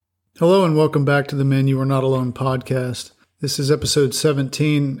Hello and welcome back to the Men You Are Not Alone podcast. This is episode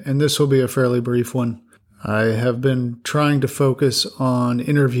 17, and this will be a fairly brief one. I have been trying to focus on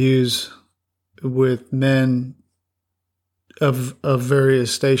interviews with men of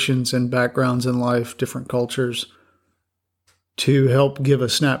various stations and backgrounds in life, different cultures, to help give a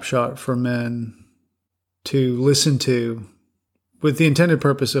snapshot for men to listen to with the intended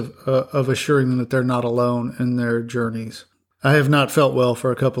purpose of assuring them that they're not alone in their journeys. I have not felt well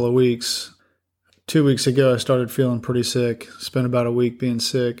for a couple of weeks. 2 weeks ago, I started feeling pretty sick, spent about a week being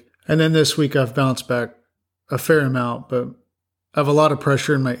sick. And then this week, I've bounced back a fair amount, but I have a lot of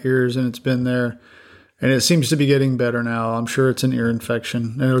pressure in my ears, and it's been there. And it seems to be getting better now. I'm sure it's an ear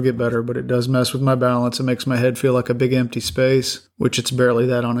infection, and it'll get better, but it does mess with my balance. It makes my head feel like a big empty space, which it's barely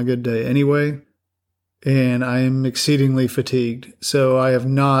that on a good day anyway. And I am exceedingly fatigued. So I have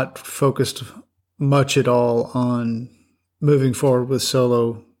not focused much at all on moving forward with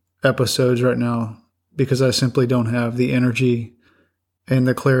solo episodes right now because I simply don't have the energy and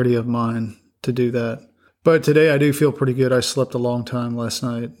the clarity of mind to do that. But today I do feel pretty good. I slept a long time last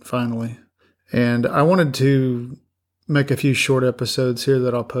night, finally. And I wanted to make a few short episodes here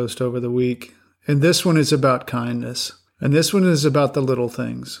that I'll post over the week. And this one is about kindness. And this one is about the little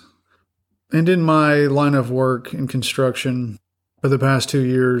things. And in my line of work in construction for the past 2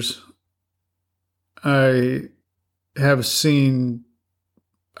 years, I've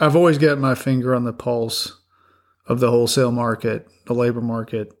always got my finger on the pulse of the wholesale market, the labor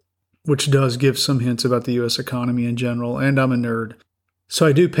market, which does give some hints about the U.S. economy in general, and I'm a nerd. So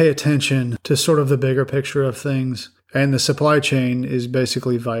I do pay attention to sort of the bigger picture of things, and the supply chain is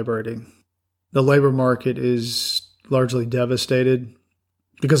basically vibrating. The labor market is largely devastated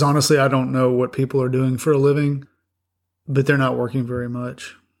because honestly, I don't know what people are doing for a living, but they're not working very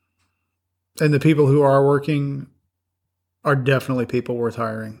much. And the people who are working are definitely people worth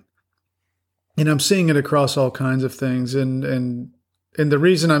hiring. And I'm seeing it across all kinds of things. And the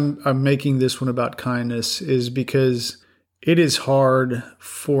reason I'm making this one about kindness is because it is hard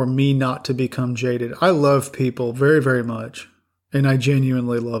for me not to become jaded. I love people very, very much, and I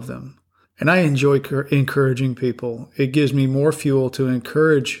genuinely love them. And I enjoy encouraging people. It gives me more fuel to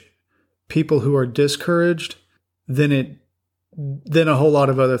encourage people who are discouraged than a whole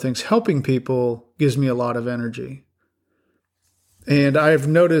lot of other things. Helping people gives me a lot of energy. And I've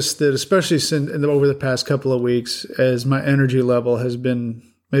noticed that especially over the past couple of weeks, as my energy level has been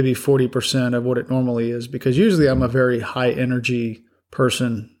maybe 40% of what it normally is, because usually I'm a very high energy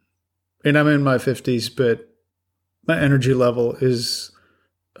person and I'm in my 50s, but my energy level is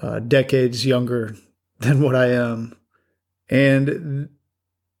decades younger than what I am. And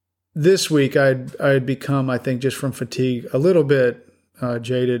this week I'd become, I think, just from fatigue, a little bit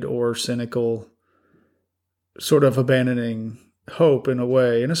jaded or cynical, sort of abandoning hope in a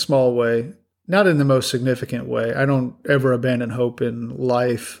way, in a small way, not in the most significant way. I don't ever abandon hope in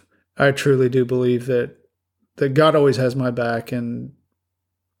life. I truly do believe that God always has my back, and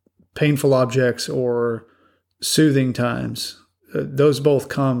painful objects or soothing times, those both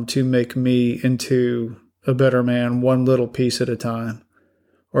come to make me into a better man, one little piece at a time.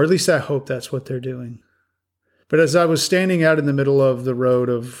 Or at least I hope that's what they're doing. But as I was standing out in the middle of the road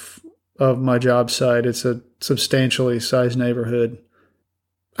of my job site, it's a substantially sized neighborhood.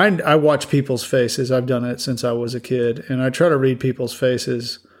 I watch people's faces. I've done it since I was a kid, and I try to read people's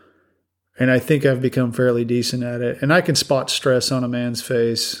faces, and I think I've become fairly decent at it. And I can spot stress on a man's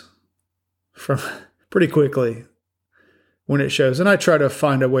face from pretty quickly when it shows. And I try to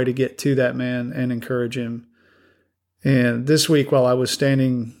find a way to get to that man and encourage him. And this week, while I was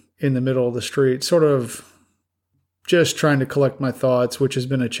standing in the middle of the street, sort of just trying to collect my thoughts, which has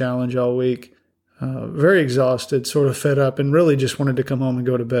been a challenge all week, very exhausted, sort of fed up, and really just wanted to come home and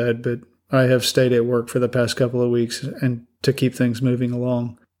go to bed. But I have stayed at work for the past couple of weeks and to keep things moving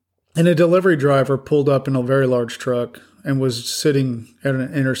along. And a delivery driver pulled up in a very large truck and was sitting at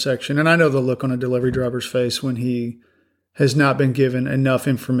an intersection. And I know the look on a delivery driver's face when he has not been given enough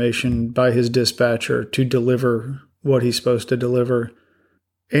information by his dispatcher to deliver what he's supposed to deliver.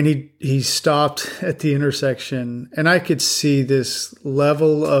 And he stopped at the intersection, and I could see this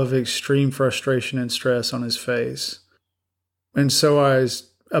level of extreme frustration and stress on his face. And so I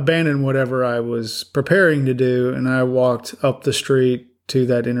abandoned whatever I was preparing to do, and I walked up the street to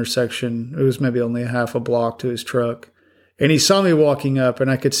that intersection. It was maybe only a half a block to his truck. And he saw me walking up, and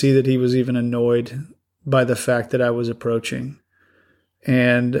I could see that he was even annoyed by the fact that I was approaching.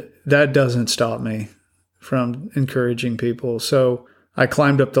 And that doesn't stop me from encouraging people. So I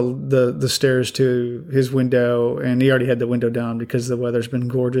climbed up the stairs to his window, and he already had the window down because the weather's been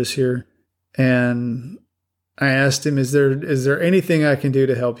gorgeous here. And I asked him, is there anything I can do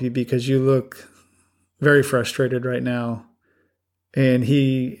to help you? Because you look very frustrated right now. And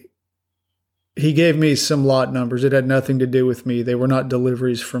he gave me some lot numbers. It had nothing to do with me. They were not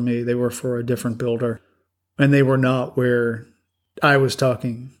deliveries for me. They were for a different builder. And they were not where I was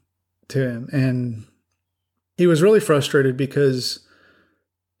talking to him. And he was really frustrated because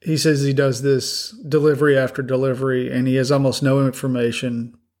he says he does this delivery after delivery and he has almost no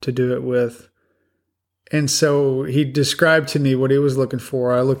information to do it with. And so he described to me what he was looking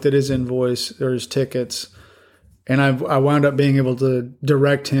for. I looked at his invoice or his tickets, and I wound up being able to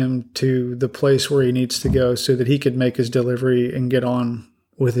direct him to the place where he needs to go so that he could make his delivery and get on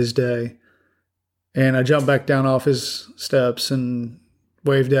with his day. And I jumped back down off his steps and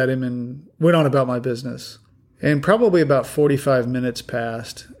waved at him and went on about my business. And probably about 45 minutes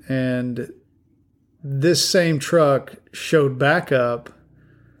passed, and this same truck showed back up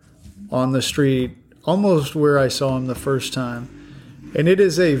on the street almost where I saw him the first time. And it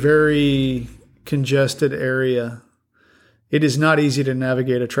is a very congested area. It is not easy to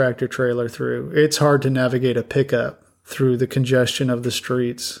navigate a tractor trailer through. It's hard to navigate a pickup through the congestion of the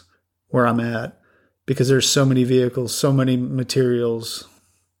streets where I'm at because there's so many vehicles, so many materials.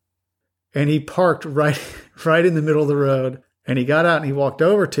 And he parked right in the middle of the road. And he got out and he walked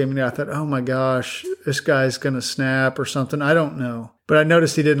over to me. And I thought, oh my gosh, this guy's going to snap or something. I don't know. But I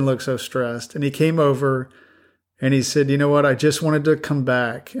noticed he didn't look so stressed. And he came over and he said, you know what? I just wanted to come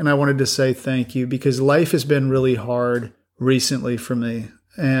back. And I wanted to say thank you because life has been really hard recently for me.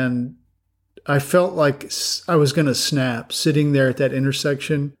 And I felt like I was going to snap sitting there at that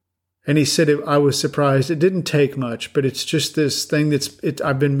intersection. And he said, I was surprised. It didn't take much, but it's just this thing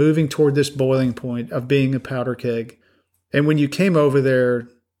I've been moving toward this boiling point of being a powder keg. And when you came over there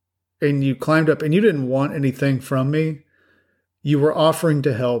and you climbed up and you didn't want anything from me, you were offering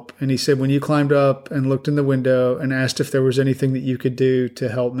to help. And he said, when you climbed up and looked in the window and asked if there was anything that you could do to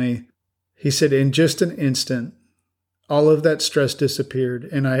help me, he said, in just an instant, all of that stress disappeared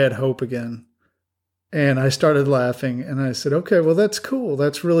and I had hope again. And I started laughing and I said, okay, well, that's cool.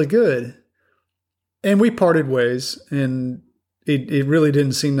 That's really good. And we parted ways, and it really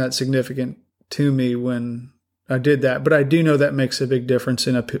didn't seem that significant to me when I did that. But I do know that makes a big difference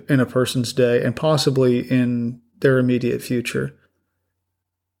in a person's day and possibly in their immediate future.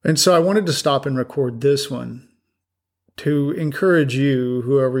 And so I wanted to stop and record this one to encourage you,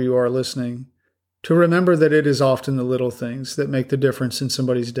 whoever you are listening, to remember that it is often the little things that make the difference in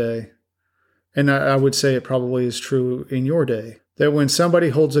somebody's day. And I would say it probably is true in your day. That when somebody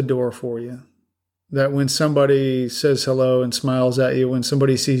holds a door for you, that when somebody says hello and smiles at you, when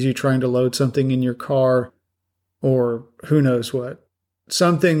somebody sees you trying to load something in your car, or who knows what,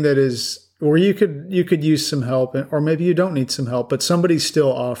 something that is, or you could use some help, or maybe you don't need some help, but somebody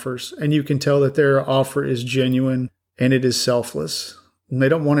still offers, and you can tell that their offer is genuine and it is selfless. And they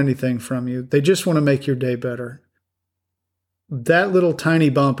don't want anything from you. They just want to make your day better. That little tiny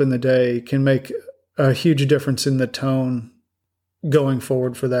bump in the day can make a huge difference in the tone going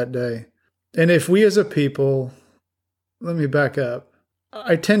forward for that day. And if we as a people, let me back up.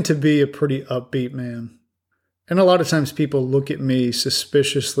 I tend to be a pretty upbeat man. And a lot of times people look at me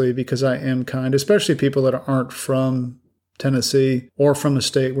suspiciously because I am kind, especially people that aren't from Tennessee or from a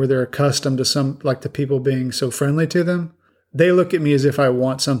state where they're accustomed to the people being so friendly to them. They look at me as if I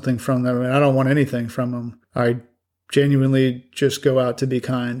want something from them, and I don't want anything from them. I genuinely just go out to be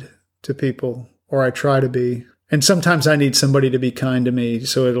kind to people, or I try to be. And sometimes I need somebody to be kind to me,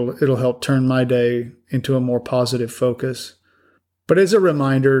 so it'll help turn my day into a more positive focus. But as a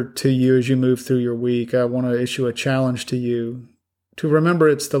reminder to you as you move through your week, I want to issue a challenge to you to remember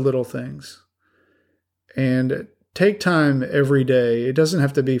it's the little things. And take time every day. It doesn't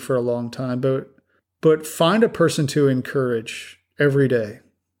have to be for a long time, but find a person to encourage every day.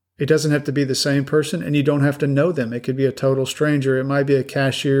 It doesn't have to be the same person, and you don't have to know them. It could be a total stranger. It might be a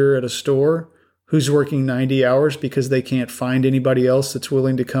cashier at a store who's working 90 hours because they can't find anybody else that's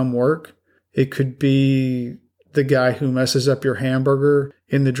willing to come work. It could be the guy who messes up your hamburger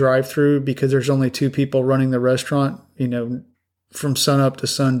in the drive-thru because there's only 2 people running the restaurant, from sun up to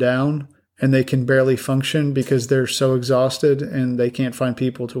sundown, and they can barely function because they're so exhausted and they can't find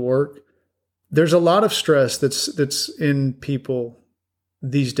people to work. There's a lot of stress that's in people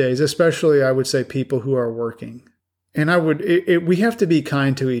these days, especially I would say people who are working. And we have to be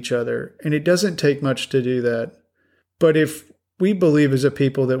kind to each other, and it doesn't take much to do that. But if we believe as a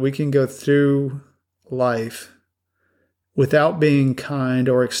people that we can go through life without being kind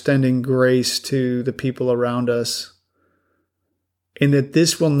or extending grace to the people around us, and that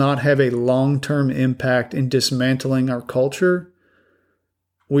this will not have a long-term impact in dismantling our culture,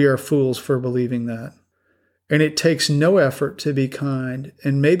 we are fools for believing that. And it takes no effort to be kind.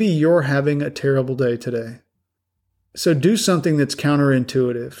 And maybe you're having a terrible day today. So do something that's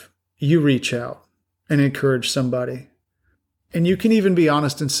counterintuitive. You reach out and encourage somebody. And you can even be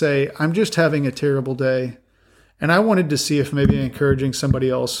honest and say, I'm just having a terrible day. And I wanted to see if maybe encouraging somebody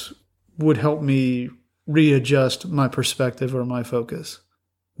else would help me readjust my perspective or my focus.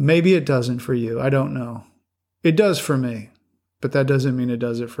 Maybe it doesn't for you. I don't know. It does for me, but that doesn't mean it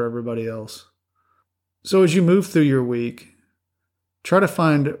does it for everybody else. So as you move through your week, try to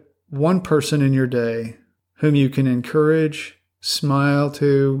find one person in your day whom you can encourage, smile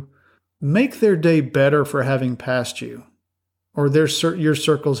to, make their day better for having passed you, or your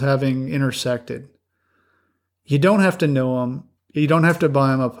circles having intersected. You don't have to know them. You don't have to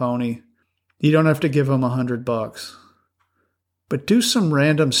buy them a pony. You don't have to give them $100. But do some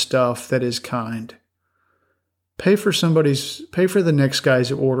random stuff that is kind. Pay for the next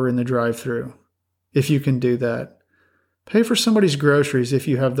guy's order in the drive-thru, if you can do that. Pay for somebody's groceries if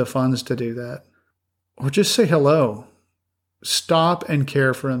you have the funds to do that. Or just say hello. Stop and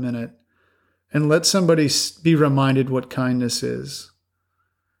care for a minute and let somebody be reminded what kindness is.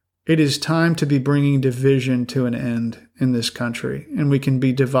 It is time to be bringing division to an end in this country, and we can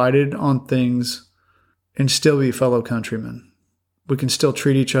be divided on things and still be fellow countrymen. We can still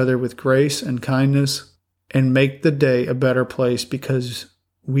treat each other with grace and kindness and make the day a better place because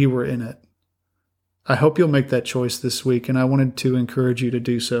we were in it. I hope you'll make that choice this week, and I wanted to encourage you to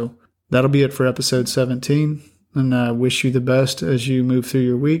do so. That'll be it for episode 17, and I wish you the best as you move through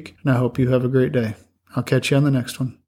your week, and I hope you have a great day. I'll catch you on the next one.